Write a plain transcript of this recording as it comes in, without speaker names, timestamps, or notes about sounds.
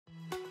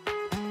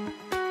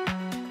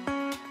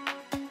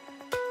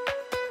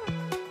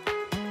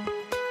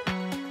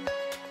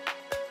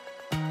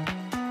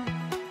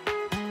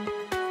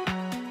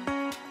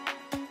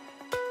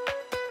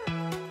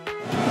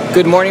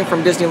Good morning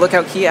from Disney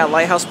Lookout Cay at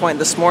Lighthouse Point.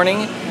 This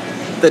morning,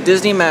 the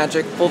Disney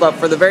Magic pulled up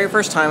for the very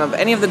first time of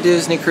any of the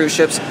Disney cruise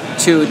ships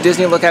to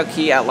Disney Lookout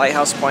Cay at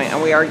Lighthouse Point,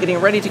 and we are getting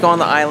ready to go on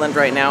the island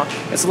right now.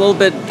 It's a little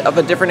bit of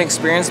a different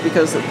experience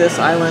because this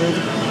island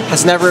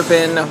has never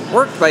been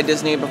worked by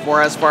Disney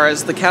before, as far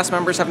as the cast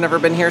members have never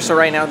been here, so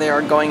right now they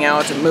are going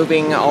out and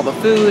moving all the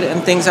food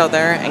and things out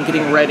there and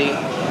getting ready.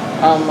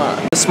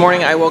 This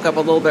morning I woke up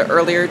a little bit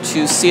earlier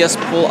to see us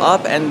pull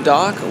up and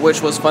dock,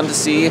 which was fun to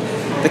see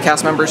the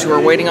cast members who were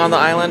waiting on the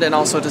island, and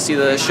also to see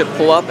the ship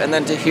pull up and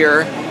then to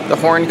hear the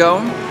horn go.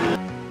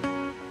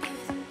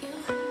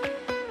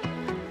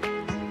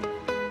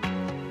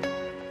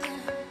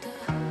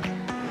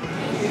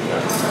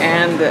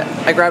 And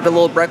I grabbed a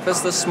little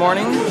breakfast this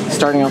morning,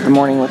 starting out the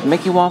morning with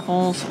Mickey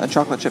waffles, a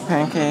chocolate chip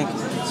pancake,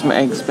 some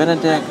eggs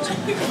Benedict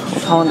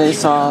with hollandaise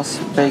sauce,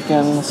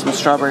 bacon, some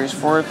strawberries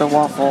for the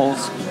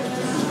waffles,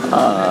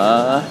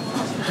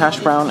 hash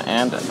brown,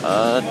 and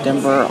a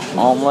Denver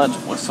omelet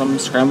with some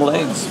scrambled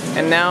eggs.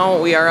 And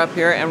now we are up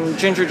here, and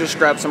Ginger just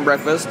grabbed some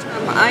breakfast.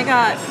 I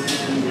got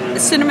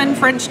cinnamon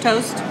French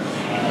toast,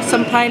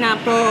 some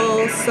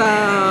pineapple,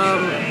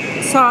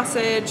 some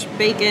sausage,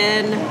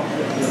 bacon.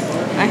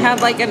 I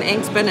had like an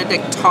eggs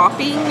Benedict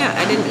topping.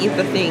 I didn't eat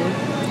the thing.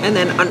 And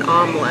then an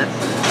omelet.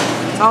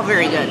 It's all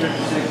very good.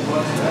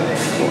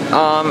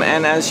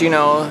 And as you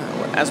know,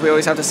 as we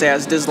always have to say,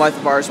 as Diz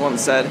Life Bars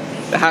once said,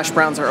 the hash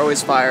browns are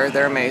always fire.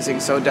 They're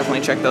amazing, so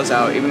definitely check those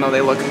out. Even though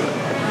they look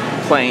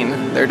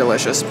plain, they're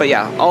delicious. But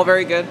yeah, all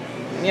very good.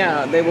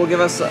 Yeah, they will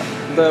give us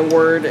the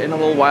word in a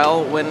little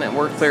while when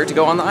we're clear to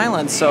go on the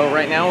island. So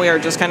right now we are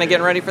just kind of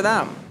getting ready for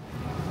that.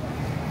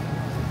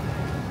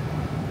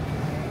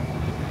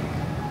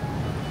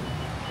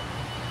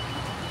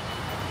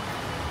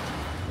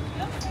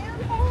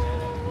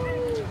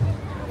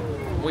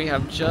 We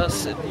have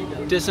just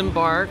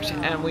disembarked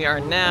and we are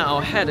now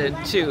headed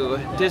to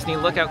Disney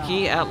Lookout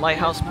Cay at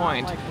Lighthouse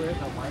Point.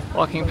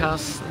 Walking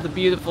past the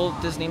beautiful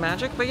Disney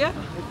Magic, but yeah,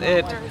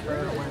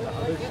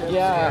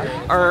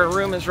 our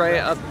room is right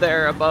up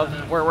there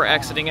above where we're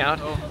exiting out.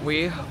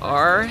 We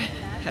are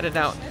headed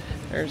out.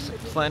 There's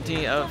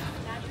plenty of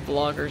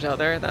vloggers out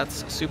there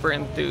that's super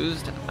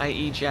enthused,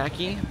 i.e.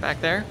 Jackie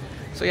back there.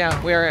 So yeah,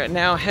 we are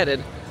now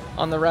headed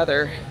on the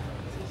rather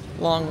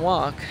long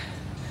walk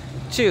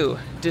to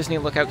Disney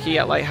Lookout Cay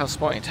at Lighthouse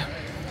Point.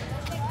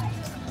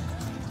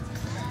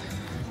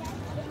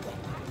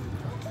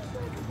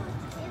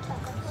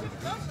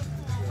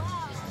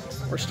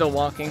 We're still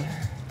walking.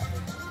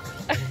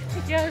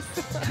 Yes.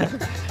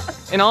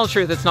 In all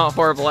truth, it's not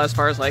horrible as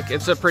far as like,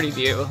 it's a pretty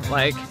view.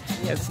 Like,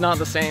 it's not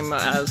the same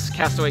as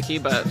Castaway Cay,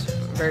 but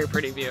very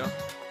pretty view.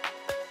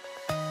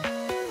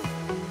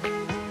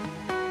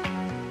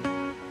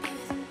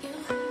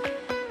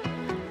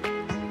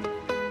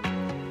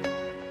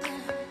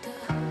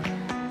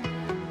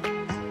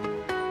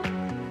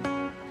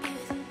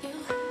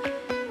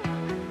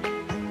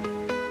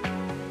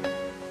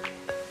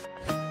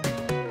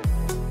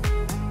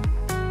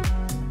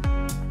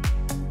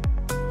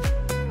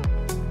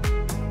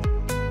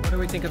 What do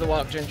we think of the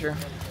walk, Ginger?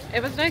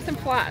 It was nice and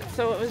flat,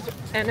 so it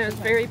was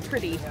very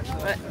pretty,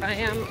 but I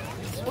am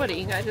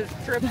sweating. I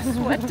just dripped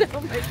sweat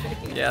down my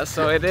face. Yeah,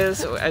 so it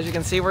is, as you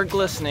can see, we're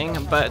glistening,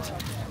 but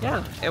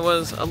yeah, it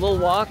was a little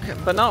walk,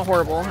 but not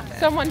horrible.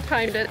 Someone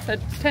timed it,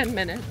 said 10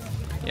 minutes.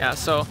 Yeah,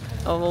 so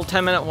a little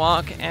 10-minute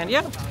walk, and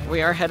yeah,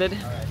 we are headed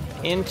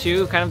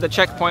into kind of the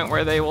checkpoint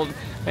where they will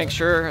make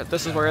sure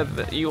this is where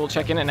you will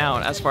check in and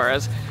out as far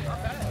as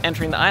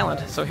entering the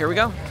island. So here we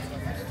go.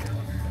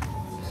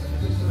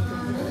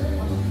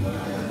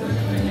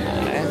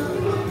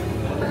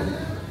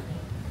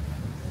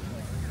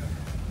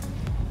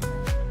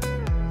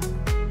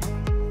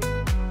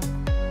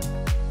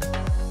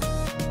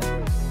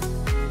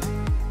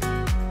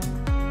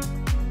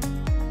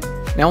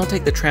 Now we'll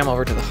take the tram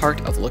over to the heart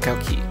of Lookout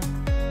Cay.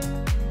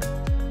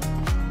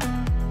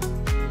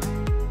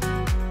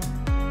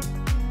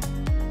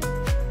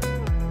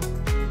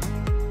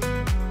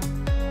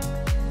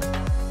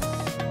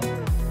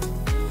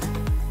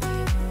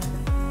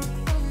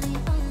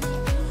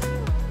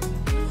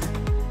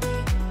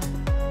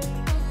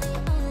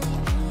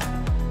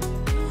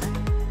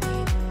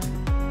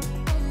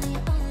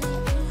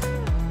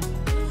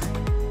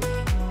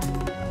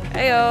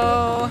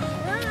 Heyo!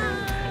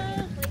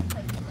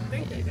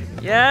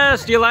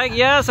 Yes, do you like?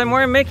 Yes, I'm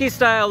wearing Mickey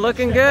style.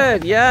 Looking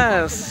good.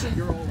 Yes.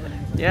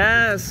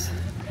 Yes.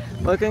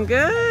 Looking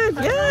good.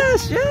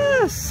 Yes,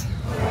 yes.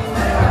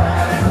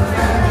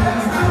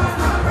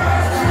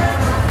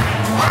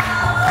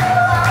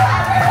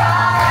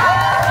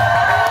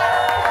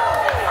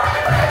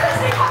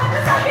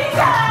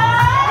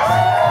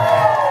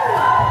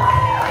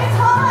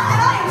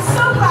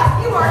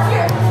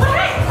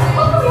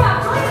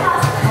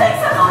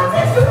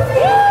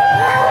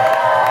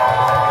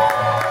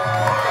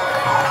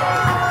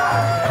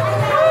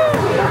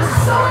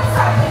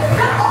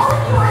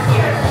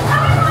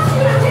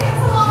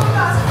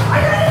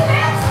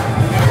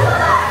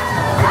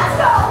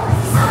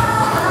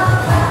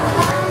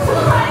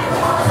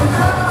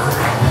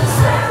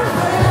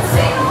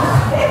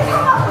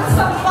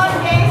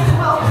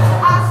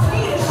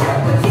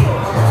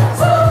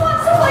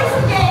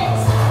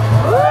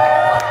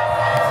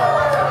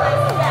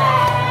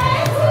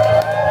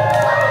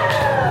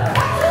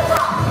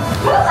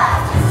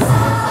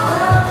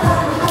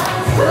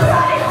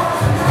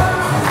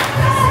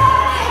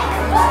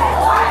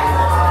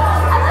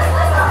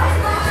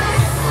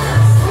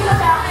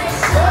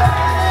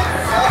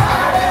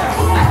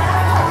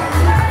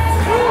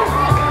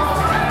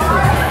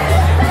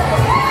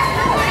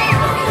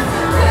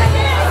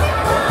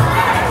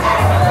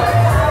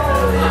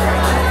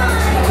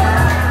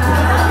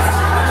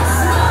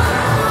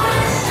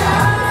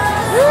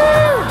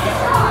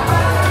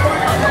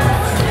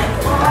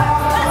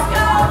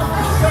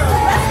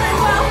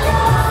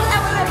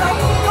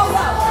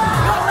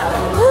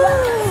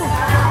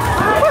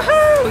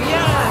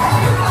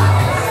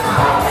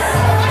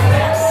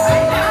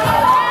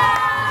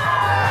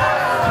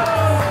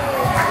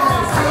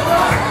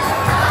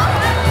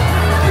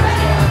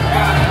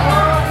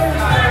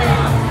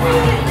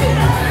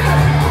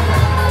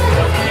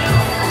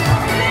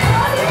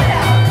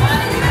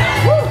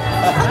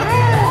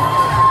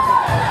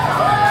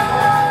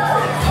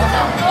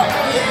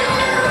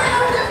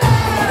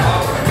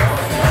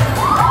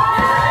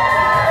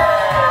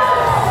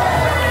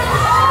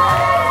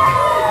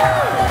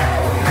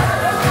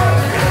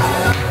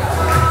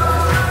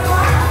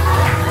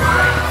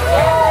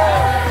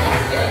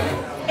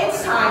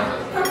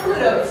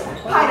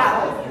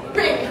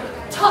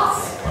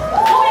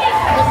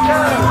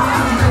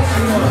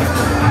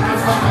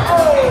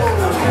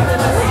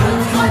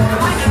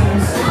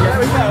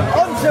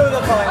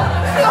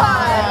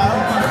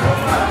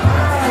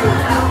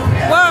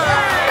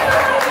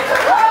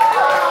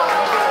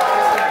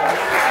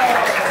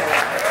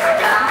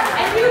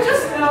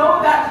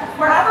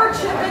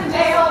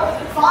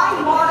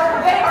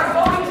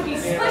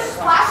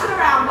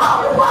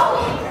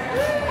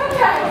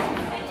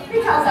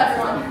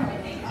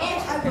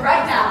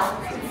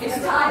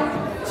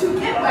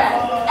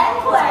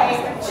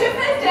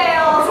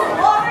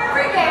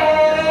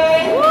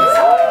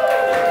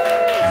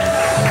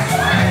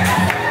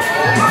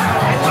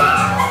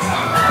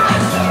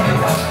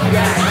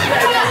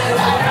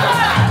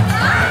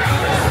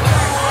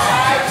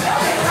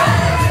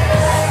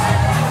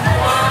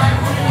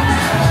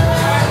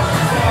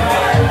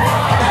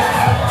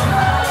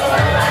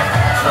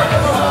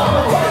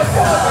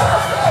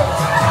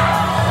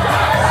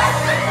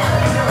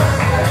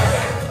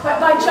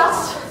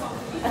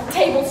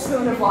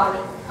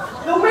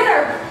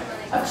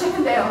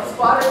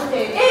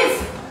 is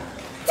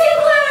Team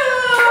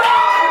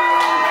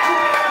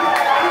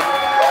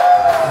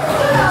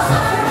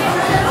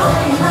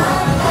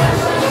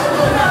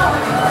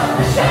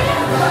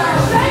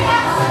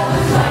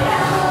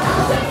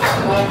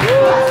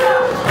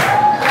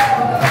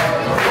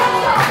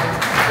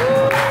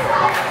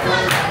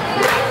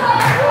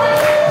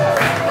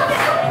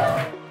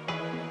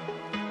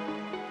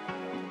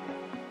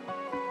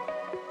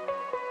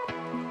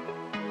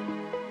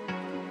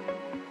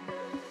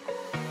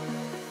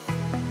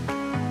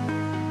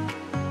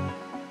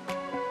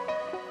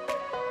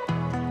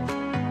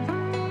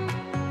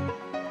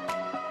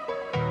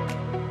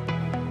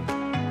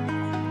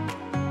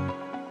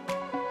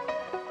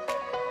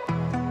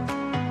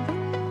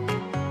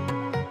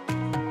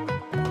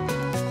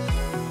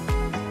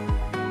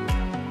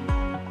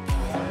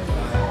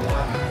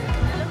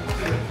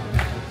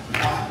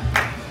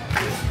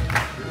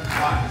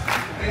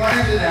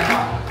Into that.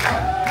 1,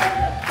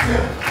 2,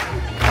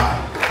 1,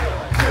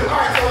 2. All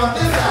right, so on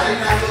this side,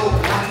 you're gonna go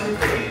 1, 2,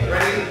 3.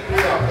 Ready? Here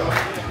we go. Go.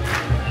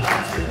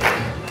 1, 2, 3.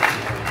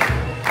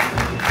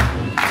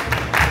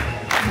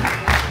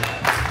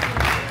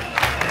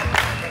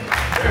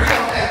 There we go.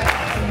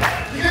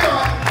 Keep it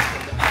going.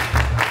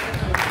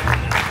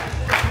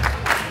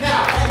 Now,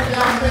 I can go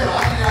down the middle. I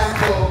can guys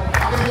go.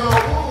 I'm gonna go.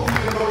 Ooh, you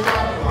can go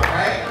shopping. All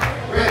right.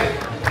 Ready?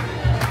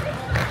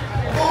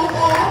 Ooh,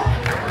 ooh.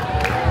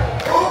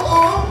 Ooh,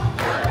 ooh.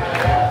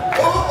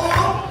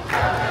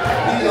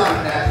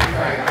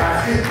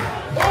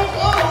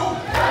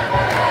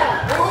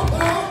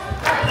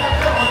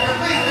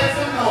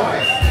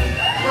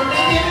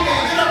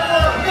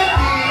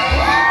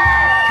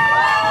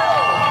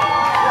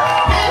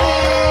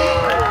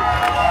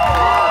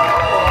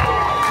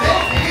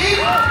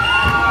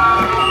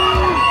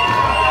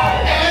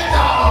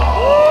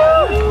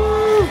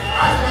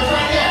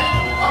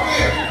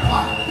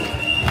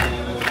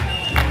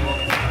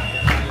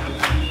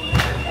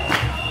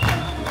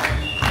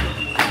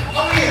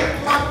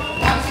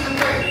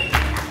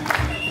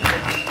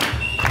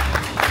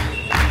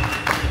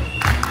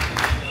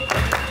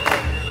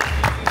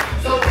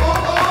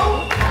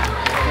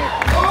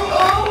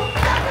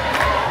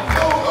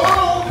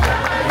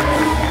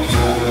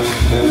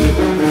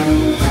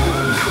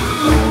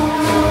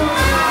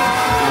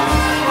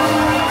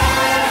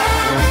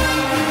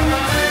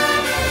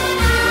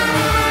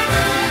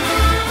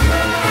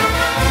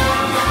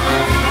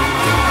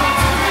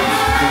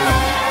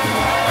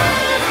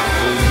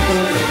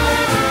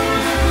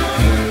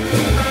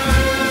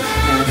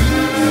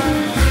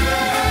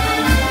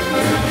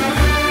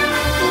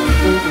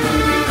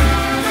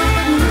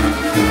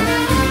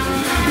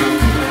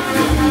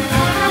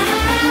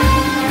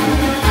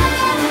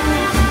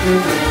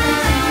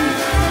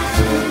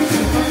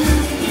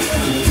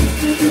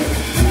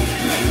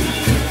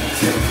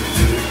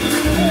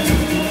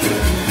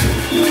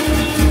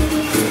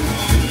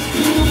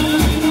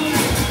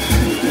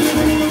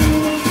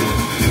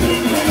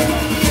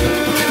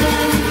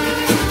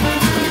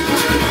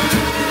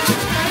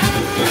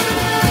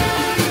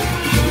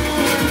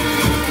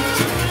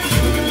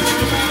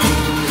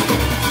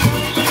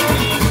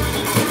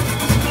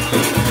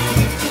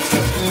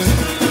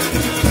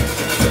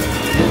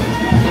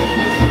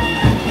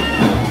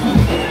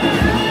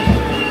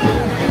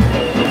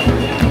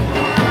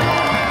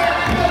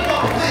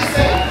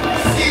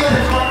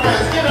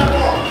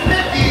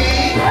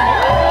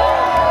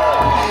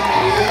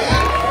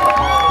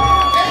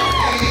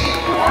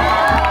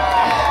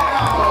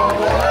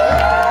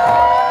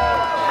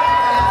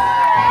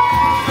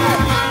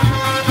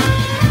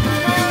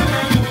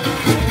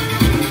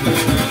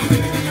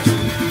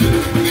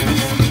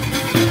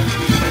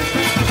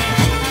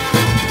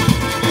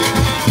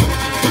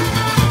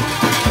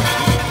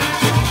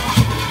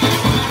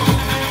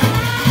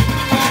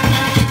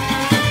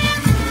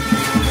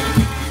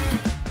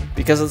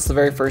 Because it's the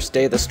very first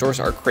day, the stores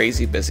are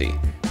crazy busy,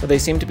 but they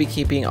seem to be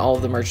keeping all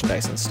of the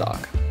merchandise in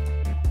stock.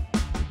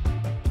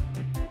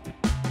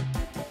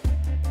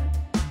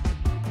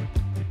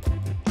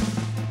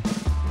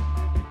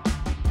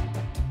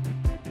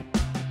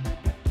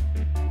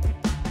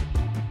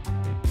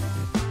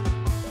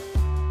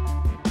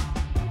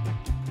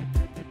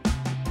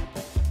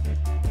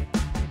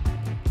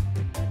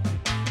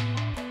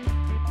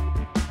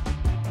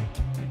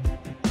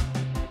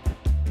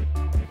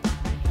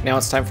 Now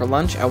it's time for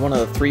lunch at one of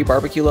the 3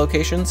 barbecue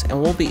locations, and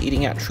we'll be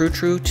eating at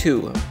True-True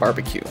Too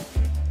BBQ.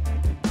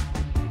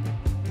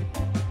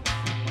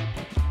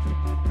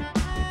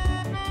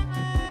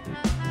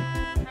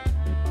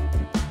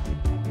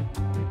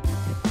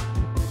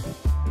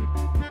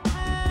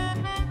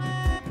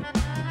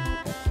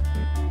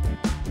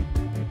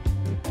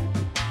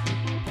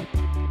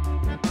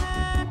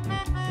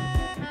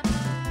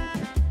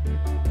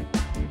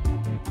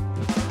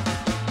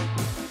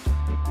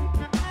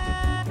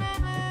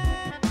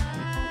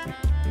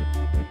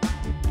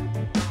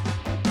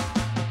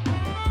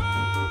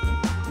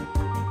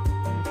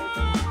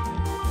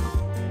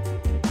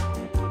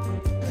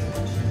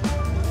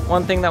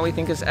 One thing that we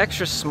think is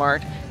extra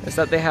smart is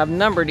that they have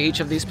numbered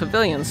each of these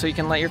pavilions, so you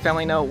can let your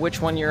family know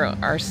which one you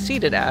are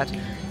seated at,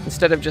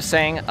 instead of just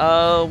saying,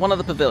 one of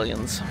the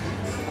pavilions.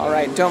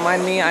 Alright, don't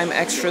mind me, I'm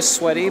extra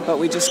sweaty, but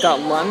we just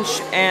got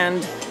lunch,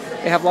 and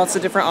they have lots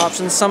of different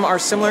options. Some are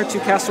similar to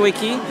Castaway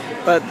Cay,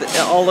 but it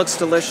all looks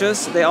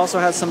delicious. They also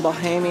had some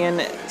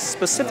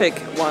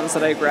Bahamian-specific ones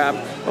that I grabbed,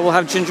 but we'll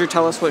have Ginger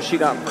tell us what she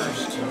got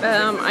first.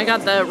 I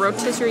got the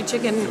rotisserie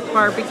chicken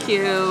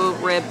barbecue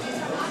rib,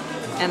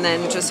 and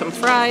then just some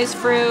fries,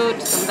 fruit,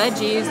 some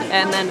veggies,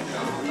 and then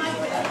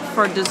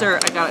for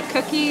dessert I got a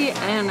cookie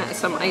and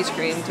some ice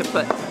cream to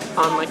put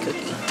on my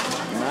cookie.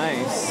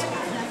 Nice.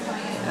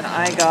 And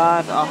I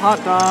got a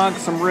hot dog,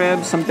 some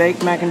ribs, some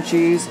baked mac and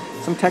cheese,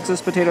 some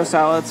Texas potato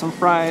salad, some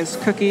fries,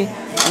 cookie,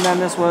 and then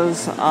this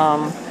was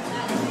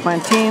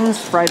plantains,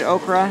 fried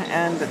okra,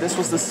 and this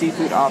was the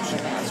seafood option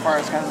as far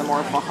as kind of the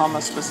more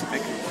Bahamas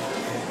specific.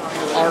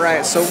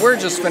 Alright, so we're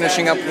just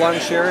finishing up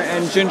lunch here,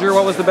 and Ginger,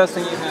 what was the best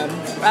thing you had?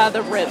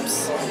 The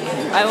ribs.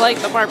 I like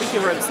the barbecue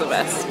ribs the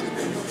best.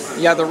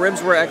 Yeah, the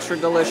ribs were extra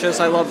delicious.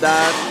 I love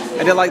that.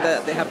 I did like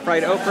that they had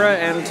fried okra,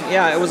 and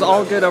yeah, it was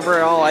all good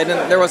overall.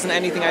 There wasn't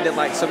anything I didn't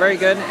like, so very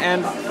good.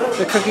 And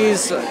the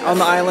cookies on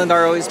the island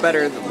are always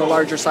better, the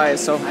larger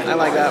size, so I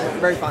like that.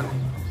 Very fun.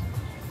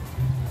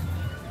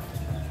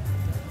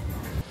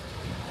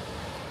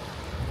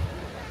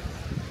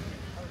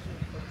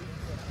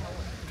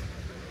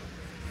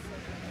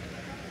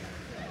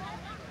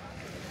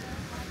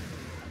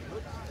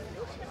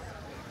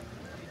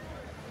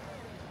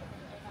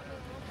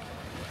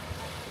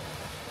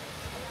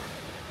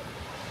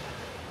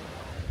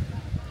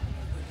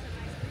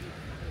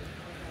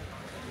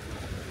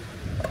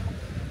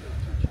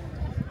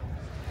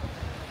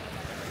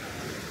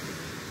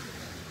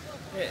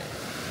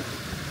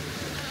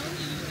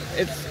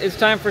 It's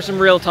time for some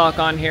real talk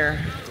on here.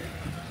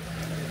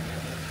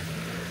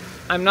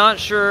 I'm not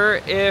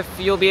sure if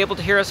you'll be able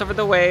to hear us over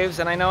the waves,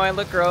 and I know I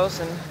look gross,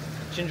 and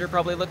Ginger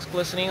probably looks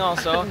glistening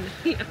also,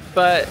 Yeah.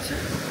 But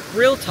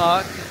real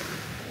talk,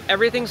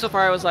 everything so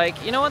far I was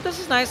like, you know what, this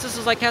is nice, this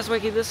is like Castaway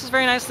Cay, this is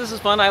very nice, this is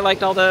fun. I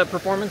liked all the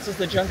performances,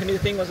 the Junkanoo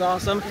thing was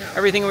awesome,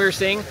 everything we were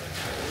seeing.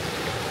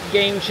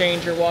 Game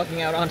changer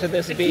walking out onto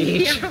this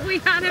beach. Yeah, we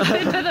hadn't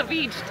been to the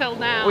beach till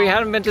now. We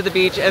hadn't been to the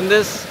beach, and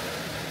this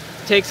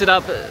takes it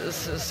up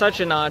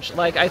such a notch.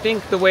 Like, I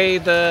think the way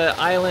the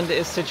island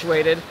is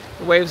situated,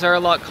 the waves are a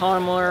lot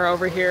calmer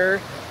over here,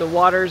 the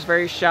water's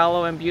very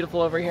shallow and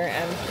beautiful over here,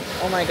 and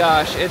oh my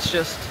gosh, it's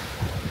just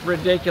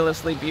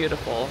ridiculously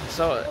beautiful.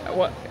 So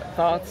what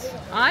thoughts?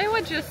 I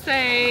would just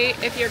say,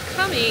 if you're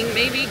coming,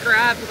 maybe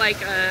grab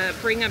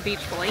bring a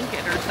beach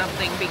blanket or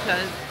something,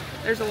 because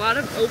there's a lot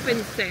of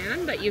open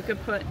sand that you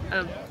could put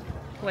a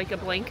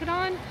blanket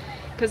on,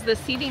 because the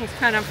seating's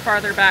kind of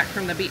farther back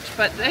from the beach,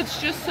 but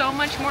it's just so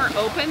much more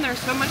open. There's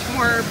so much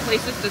more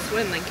places to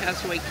swim than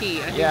Castaway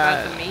Cay. I think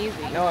that's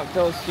amazing. No, it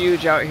feels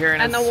huge out here,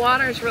 and the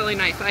water's really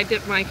nice. I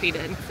dipped my feet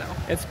in, so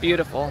it's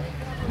beautiful.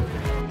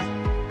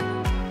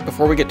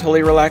 Before we get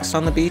totally relaxed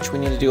on the beach, we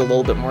need to do a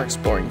little bit more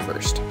exploring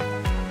first.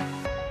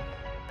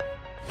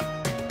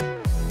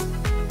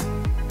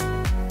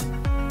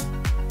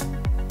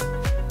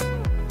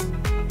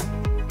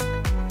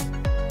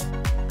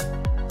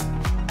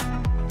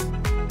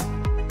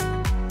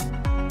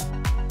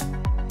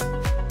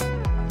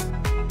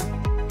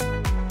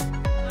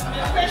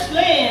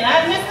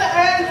 I'm Mr.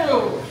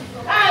 Andrew.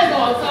 I'm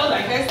also,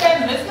 like I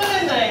said, Mr.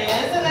 Linda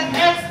is an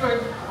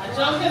expert at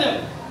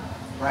Junkanoo.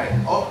 Right.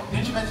 Oh,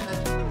 didn't you mention that?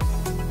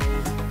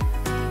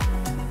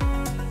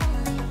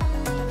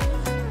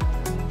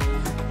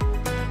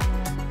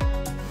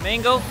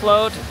 Mango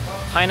float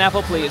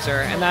pineapple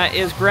pleaser, and that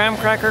is graham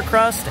cracker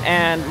crust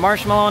and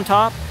marshmallow on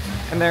top,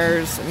 and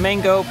there's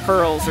mango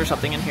pearls or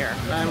something in here.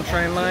 I'm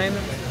trying mine.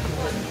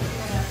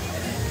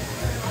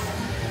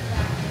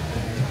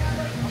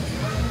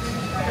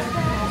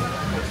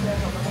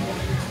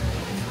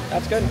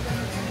 That's good.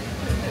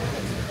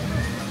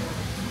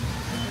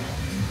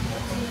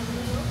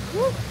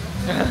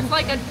 it's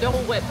like a Dole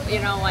Whip,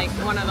 you know, like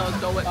one of those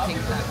Dole Whip things.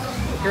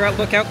 Here at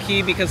Lookout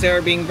Cay, because they are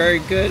being very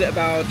good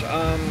about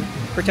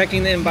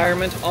protecting the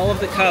environment, all of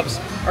the cups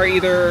are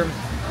either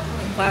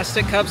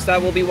plastic cups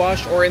that will be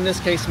washed, or in this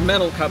case,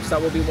 metal cups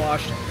that will be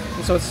washed.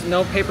 And so it's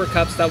no paper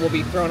cups that will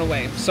be thrown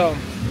away. So,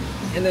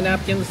 and the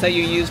napkins that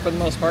you use for the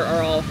most part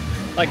are all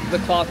like the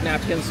cloth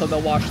napkins, so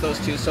they'll wash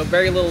those too. So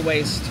very little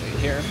waste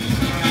here.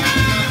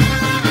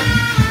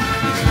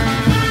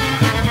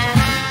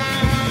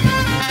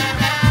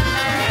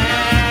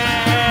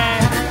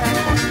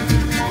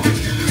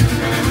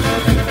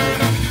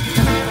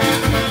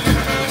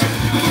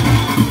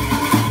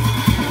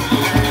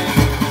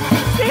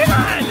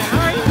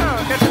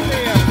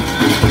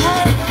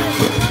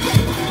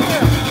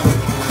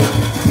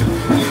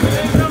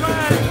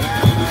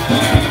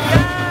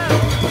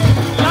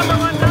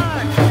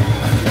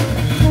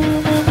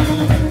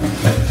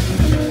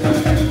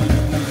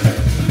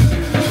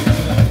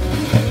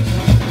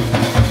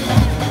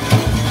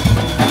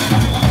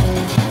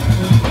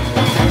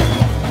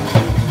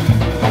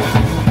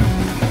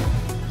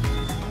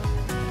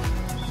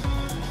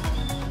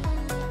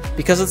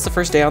 Because it's the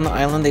first day on the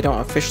island, they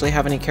don't officially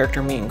have any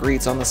character meet and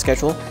greets on the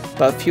schedule,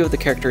 but a few of the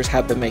characters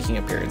have been making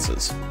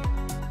appearances.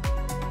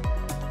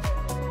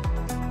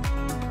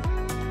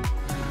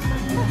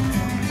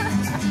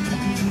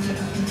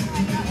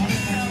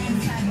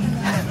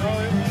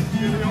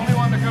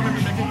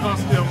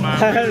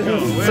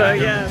 So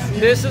yes,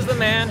 this is the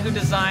man who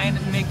designed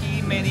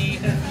Mickey, Minnie,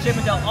 Chip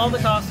and Dale, all the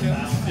costumes.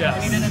 Yes.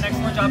 And he did an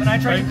excellent job, and I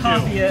tried to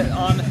copy it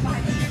on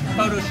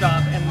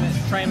Photoshop and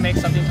try and make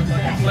something to look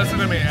at. Listen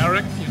to me,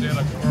 Eric. You did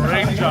a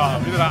great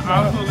job. You did an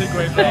absolutely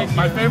great job.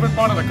 My favorite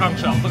part of the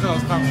conch shell. Look at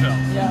those conch shells.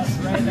 Yes,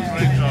 right there.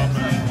 Great job,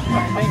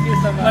 man. Thank you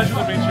so much. Pleasure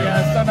to meet you.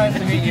 Yeah, it's so nice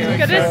to meet you.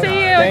 Good to see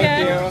you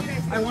again. Thank you.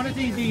 I wanted to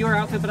do your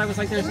outfit, but I was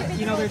like, there's two of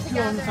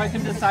them, so I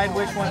couldn't decide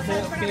which one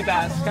to be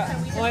best.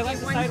 Well, I like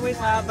the sideways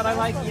lab, but I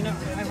like,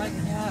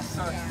 yeah,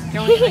 so.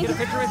 Can I get a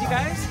picture with you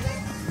guys?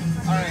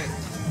 All right.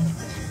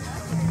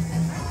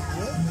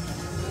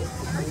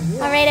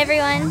 All right,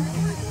 everyone.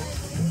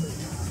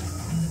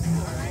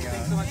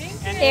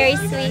 Very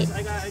sweet.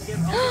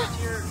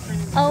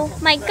 Oh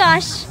my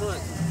gosh.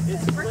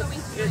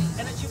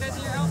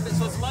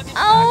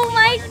 Oh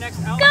my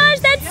gosh,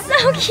 that's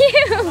so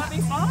cute.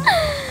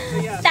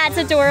 That's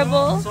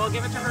adorable.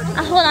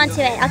 I'll hold on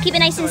to it. I'll keep it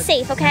nice and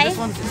safe, okay?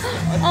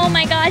 Oh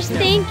my gosh,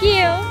 thank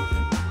you.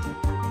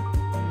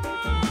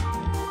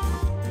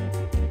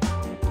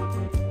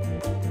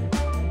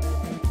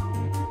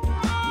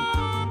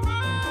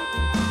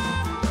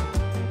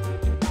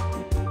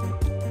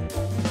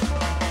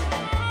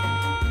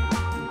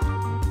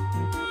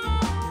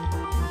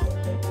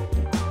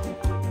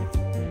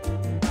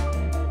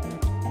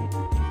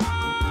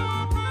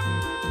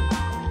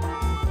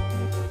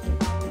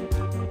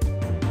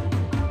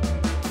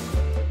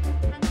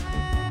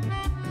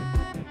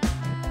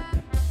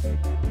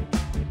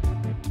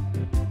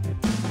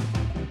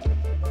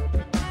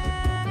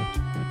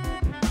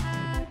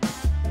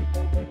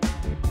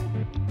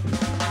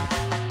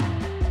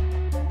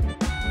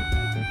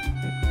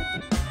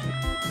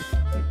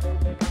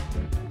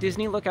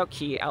 Disney Lookout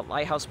Cay at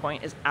Lighthouse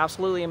Point is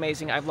absolutely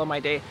amazing. I've loved my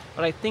day,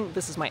 but I think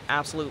this is my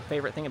absolute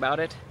favorite thing about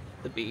it,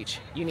 the beach.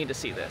 You need to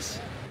see this.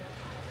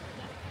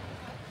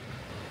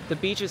 The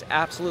beach is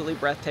absolutely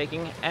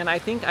breathtaking, and I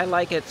think I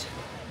like it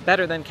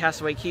better than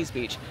Castaway Cays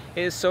Beach.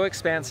 It is so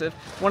expansive.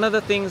 One of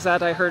the things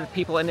that I heard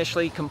people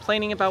initially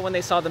complaining about when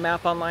they saw the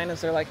map online is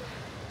they're like,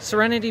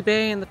 Serenity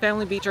Bay and the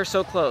Family Beach are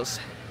so close.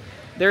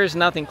 There is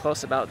nothing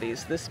close about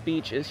these. This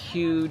beach is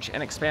huge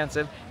and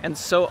expansive and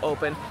so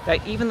open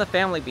that even the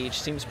Family Beach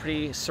seems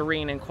pretty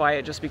serene and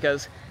quiet just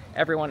because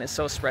everyone is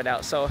so spread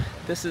out. So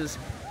this is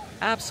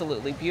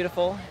absolutely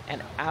beautiful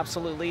and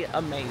absolutely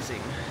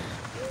amazing.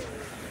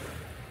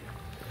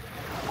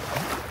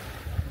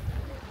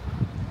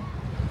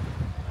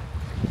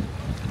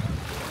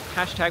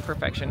 Hashtag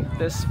perfection.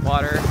 This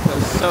water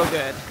feels so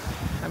good.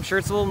 I'm sure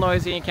it's a little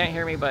noisy and you can't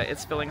hear me, but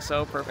it's feeling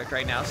so perfect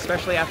right now,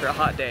 especially after a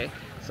hot day.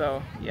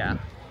 So yeah,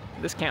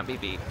 this can't be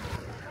beat.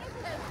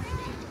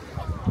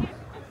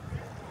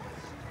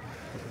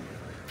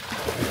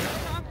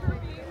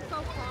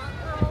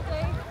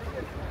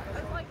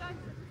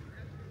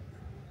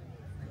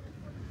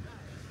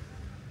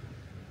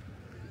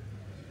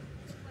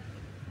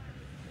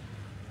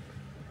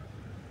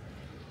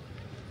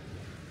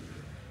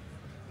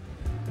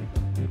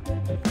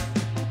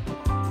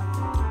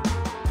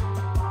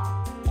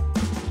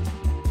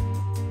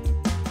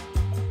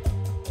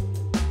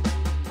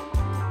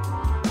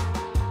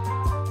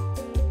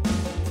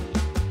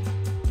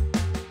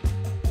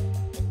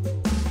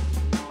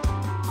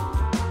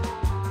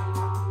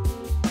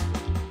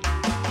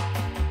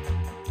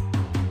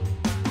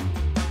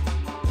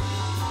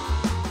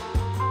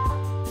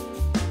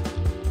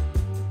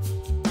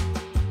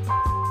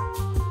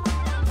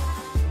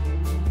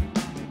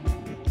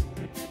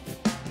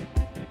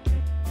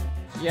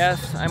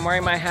 Yes, I'm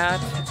wearing my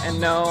hat, and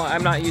no,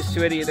 I'm not used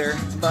to it either.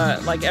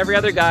 But like every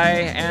other guy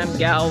and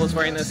gal was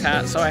wearing this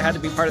hat, so I had to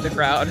be part of the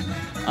crowd.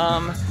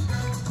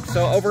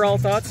 So overall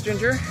thoughts,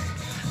 Ginger?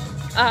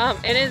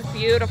 It is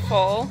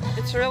beautiful.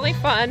 It's really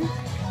fun.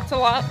 It's a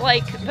lot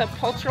like the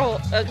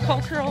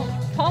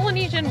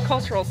Polynesian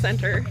Cultural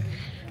Center.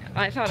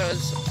 I thought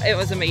it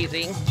was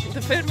amazing.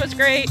 The food was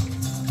great.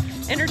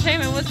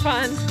 Entertainment was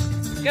fun.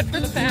 Good for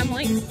the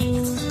family.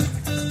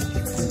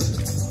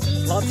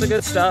 Lots of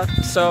good stuff.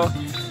 So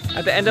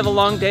at the end of a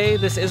long day,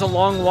 this is a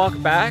long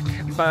walk back,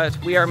 but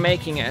we are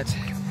making it.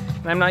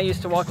 And I'm not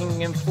used to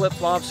walking in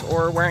flip-flops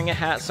or wearing a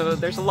hat, so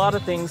there's a lot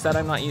of things that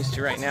I'm not used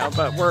to right now,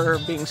 but we're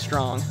being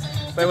strong.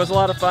 But it was a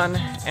lot of fun,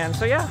 and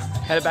so yeah,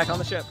 headed back on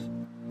the ship.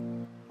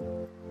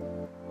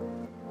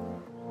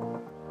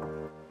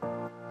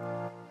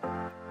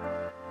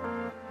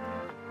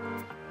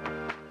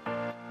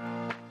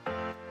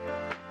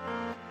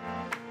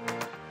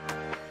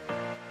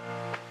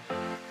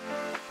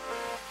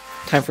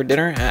 Time for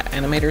dinner at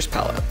Animator's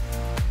Palate.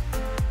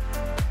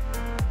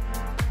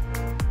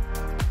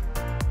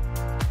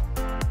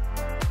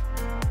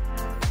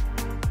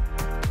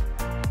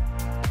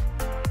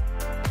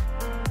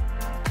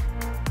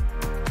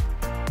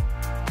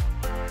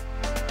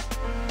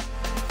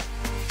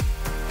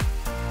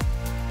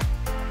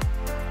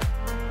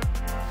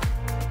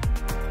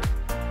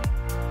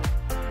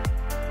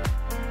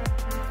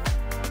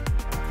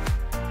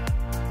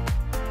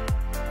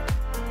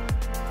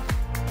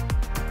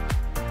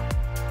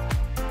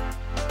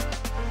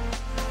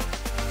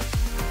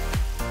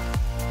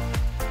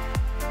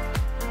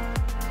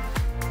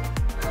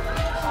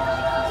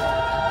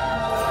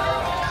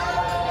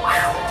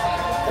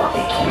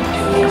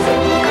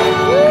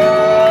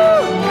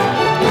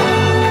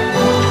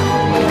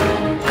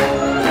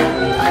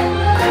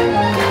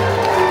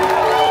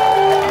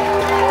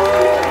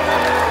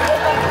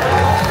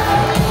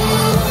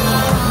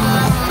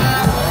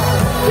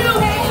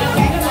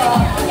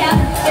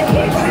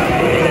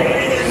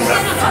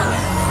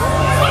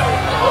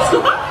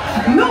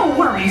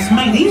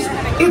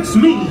 It's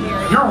me,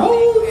 your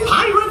old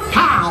pirate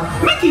pal,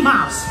 Mickey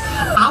Mouse.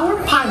 Our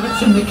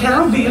Pirates in the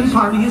Caribbean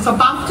party is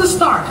about to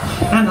start,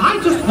 and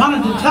I just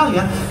wanted to tell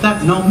you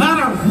that no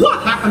matter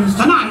what happens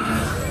tonight,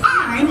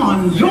 I'm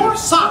on your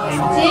side.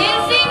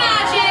 Disney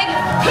magic!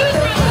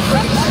 Who's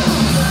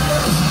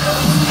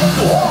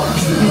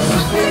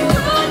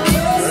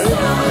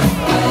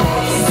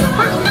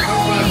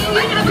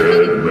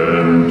Dead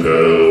men tell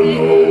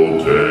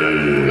no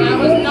tale. That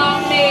was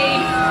not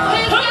me.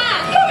 Who's that?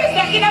 Who is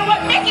that? You know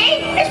what,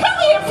 Mickey? It's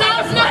probably your friend.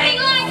 Sounds nothing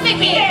like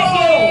Mickey.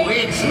 Oh,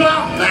 it's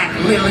not that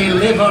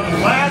lily-livered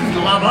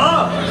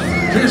landlubber.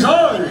 'Tis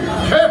I,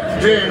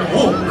 Captain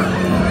Hook.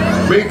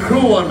 Me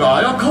crew and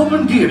I are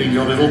commandeering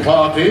your little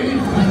party.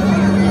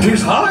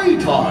 'Tis high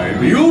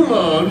time you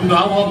learned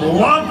our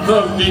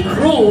bloodthirsty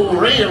crew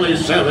really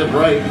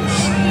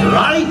celebrates.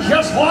 Right,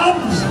 your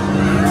swabs?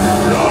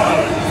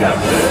 Right,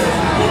 Captain.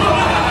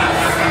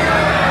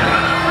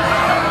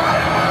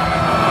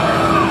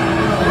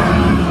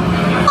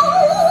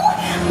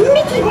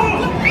 Mickey!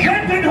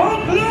 Captain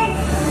Hook, look!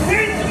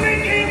 It's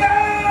Mickey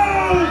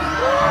Mouse!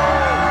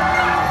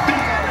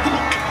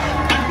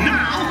 And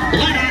now,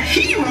 let our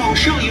hero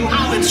show you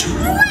how it's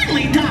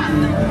really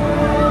done.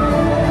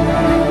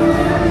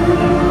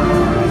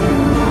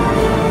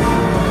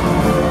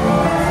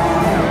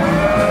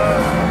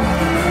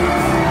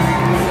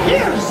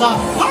 Here's a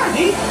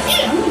party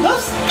in the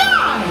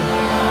sky!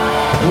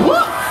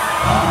 Look!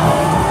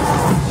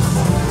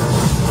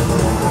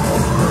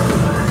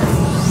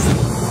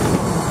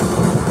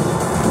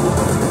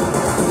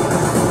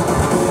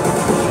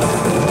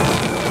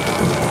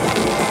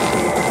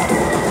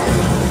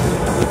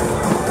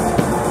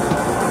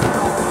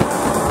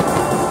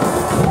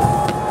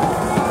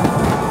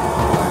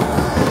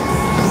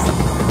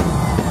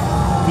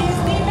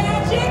 Disney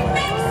magic,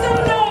 make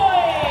some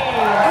noise!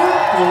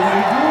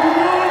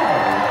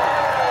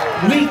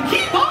 We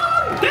keep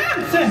on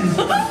dancing!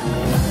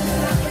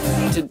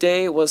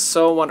 Today was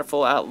so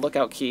wonderful at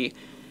Lookout Cay.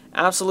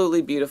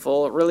 Absolutely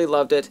beautiful. Really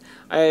loved it.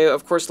 I,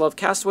 of course, love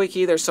Castaway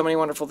Cay. There's so many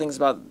wonderful things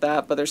about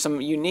that, but there's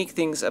some unique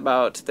things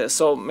about this.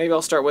 So maybe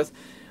I'll start with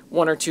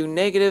one or two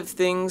negative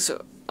things.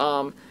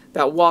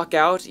 That walk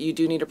out, you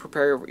do need to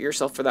prepare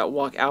yourself for that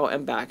walk out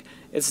and back.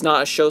 It's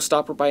not a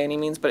showstopper by any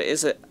means, but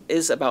it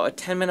is about a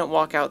 10-minute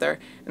walk out there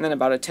and then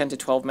about a 10 to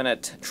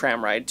 12-minute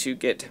tram ride to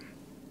get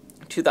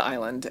to the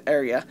island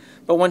area.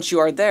 But once you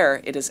are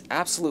there, it is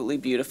absolutely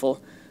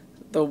beautiful.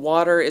 The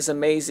water is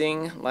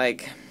amazing,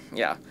 like,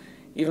 yeah,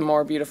 even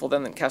more beautiful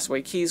than the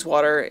Castaway Cay's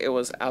water. It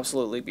was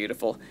absolutely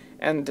beautiful.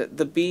 And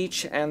the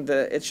beach, and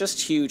it's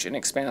just huge and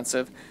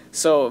expansive.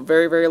 So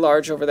very, very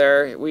large over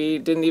there. We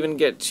didn't even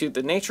get to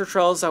the nature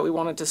trails that we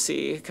wanted to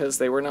see because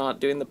they were not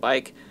doing the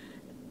bike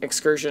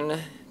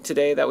excursion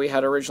today that we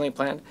had originally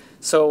planned.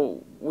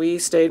 So we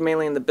stayed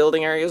mainly in the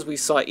building areas. We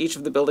saw each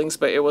of the buildings,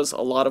 but it was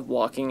a lot of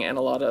walking and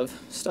a lot of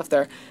stuff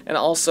there. And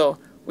also,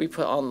 we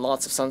put on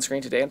lots of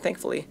sunscreen today, and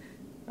thankfully,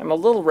 I'm a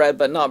little red,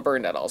 but not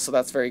burned at all, so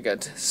that's very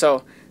good.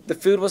 So the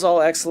food was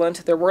all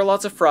excellent. There were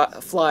lots of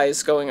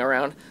flies going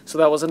around, so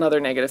that was another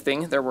negative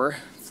thing. There were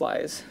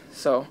flies.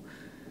 So,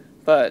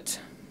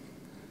 but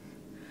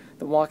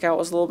the walkout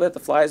was a little bit, the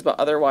flies, but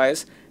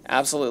otherwise,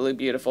 absolutely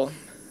beautiful.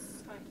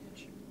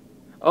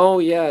 Oh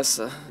yes,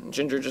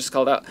 Ginger just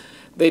called out.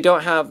 They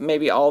don't have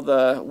maybe all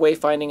the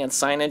wayfinding and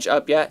signage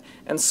up yet,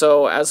 and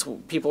so as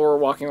people were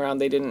walking around,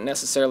 they didn't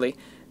necessarily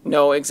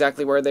know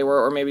exactly where they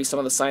were, or maybe some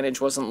of the signage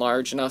wasn't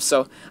large enough.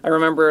 So I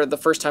remember the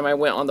first time I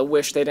went on the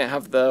Wish, they didn't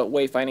have the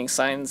wayfinding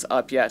signs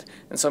up yet,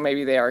 and so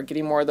maybe they are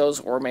getting more of those,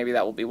 or maybe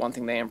that will be one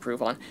thing they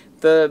improve on.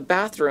 The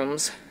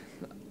bathrooms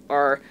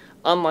are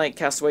unlike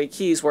Castaway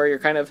Cay's, where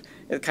it kind of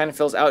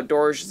feels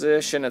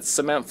outdoors-ish and it's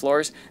cement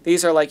floors.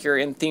 These are like you're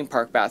in theme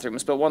park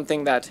bathrooms, but one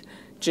thing that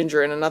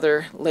Ginger and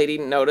another lady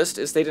noticed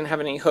is they didn't have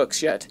any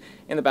hooks yet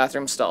in the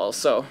bathroom stalls,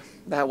 so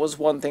that was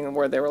one thing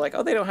where they were like,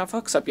 oh, they don't have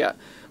hooks up yet.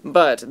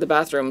 But the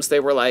bathrooms, they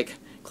were like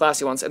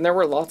classy ones, and there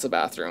were lots of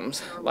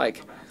bathrooms,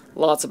 like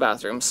lots of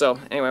bathrooms. So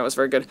anyway, it was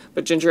very good.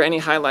 But Ginger, any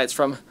highlights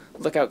from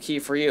Lookout Cay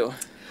for you?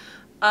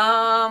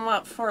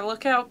 For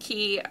Lookout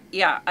Cay,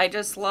 yeah, I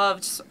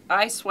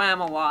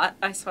swam a lot.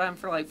 I swam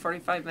for like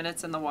 45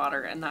 minutes in the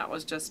water, and that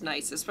was just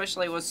nice.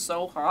 Especially it was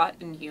so hot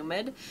and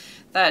humid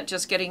that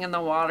just getting in the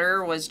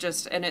water was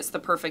just, and it's the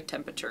perfect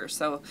temperature,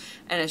 so,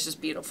 and it's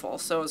just beautiful.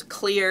 So it was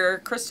clear,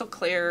 crystal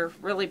clear,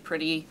 really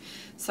pretty.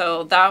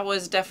 So that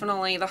was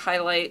definitely the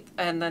highlight,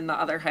 and then the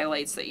other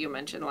highlights that you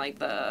mentioned, like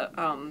the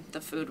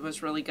food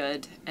was really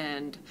good,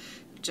 and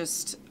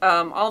just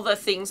all the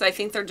things. I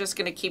think they're just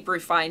going to keep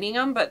refining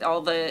them, but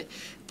all the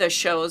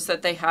shows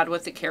that they had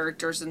with the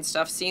characters and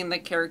stuff, seeing the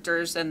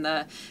characters and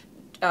the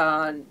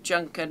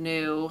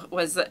Junkanoo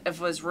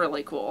was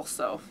really cool.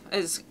 So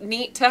it's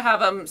neat to have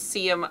them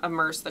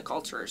immerse the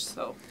cultures.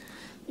 So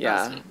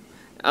yeah.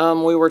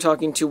 We were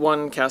talking to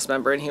one cast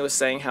member, and he was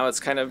saying how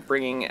it's kind of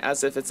bringing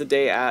as if it's a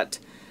day at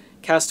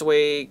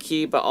Castaway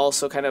Cay, but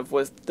also kind of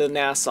with the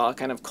Nassau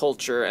kind of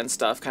culture and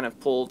stuff, kind of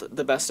pulled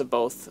the best of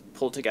both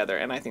pulled together,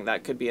 and I think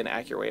that could be an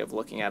accurate way of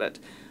looking at it.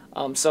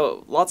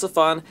 So lots of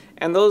fun,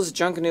 and those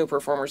Junkanoo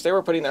performers, they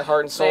were putting their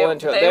heart and soul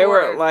into it. They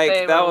were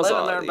like, that was,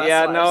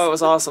 yeah, no, it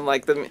was awesome.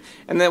 Like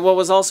and then what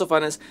was also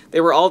fun is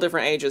they were all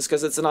different ages,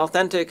 because it's an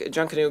authentic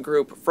Junkanoo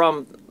group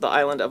from the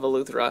island of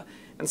Eleuthera.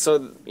 And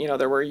so, you know,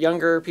 there were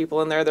younger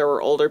people in there, there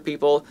were older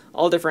people,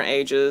 all different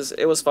ages.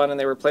 It was fun, and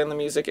they were playing the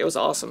music. It was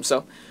awesome.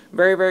 So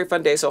very, very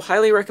fun day. So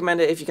highly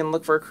recommend it if you can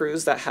look for a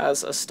cruise that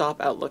has a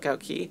stop at Lookout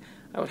Cay.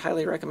 I would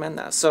highly recommend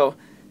that. So.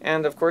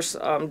 And of course,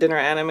 dinner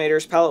at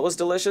Animator's Palate was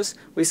delicious.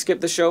 We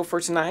skipped the show for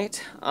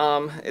tonight.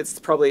 It's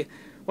probably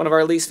one of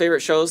our least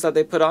favorite shows that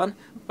they put on,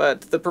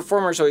 but the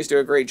performers always do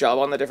a great job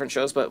on the different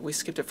shows, but we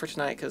skipped it for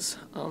tonight because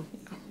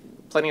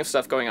plenty of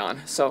stuff going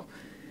on. So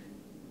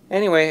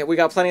anyway, we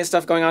got plenty of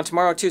stuff going on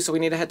tomorrow too, so we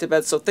need to head to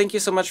bed. So thank you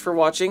so much for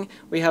watching.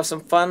 We have some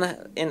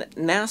fun in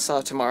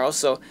Nassau tomorrow,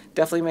 so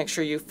definitely make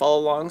sure you follow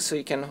along so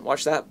you can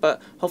watch that.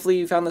 But hopefully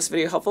you found this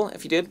video helpful.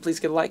 If you did, please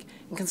give a like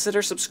and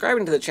consider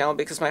subscribing to the channel,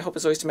 because my hope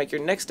is always to make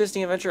your next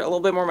Disney adventure a little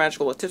bit more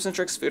magical with tips and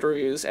tricks, food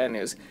reviews, and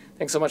news.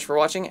 Thanks so much for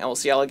watching, and we'll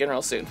see y'all again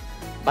real soon.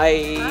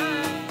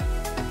 Bye!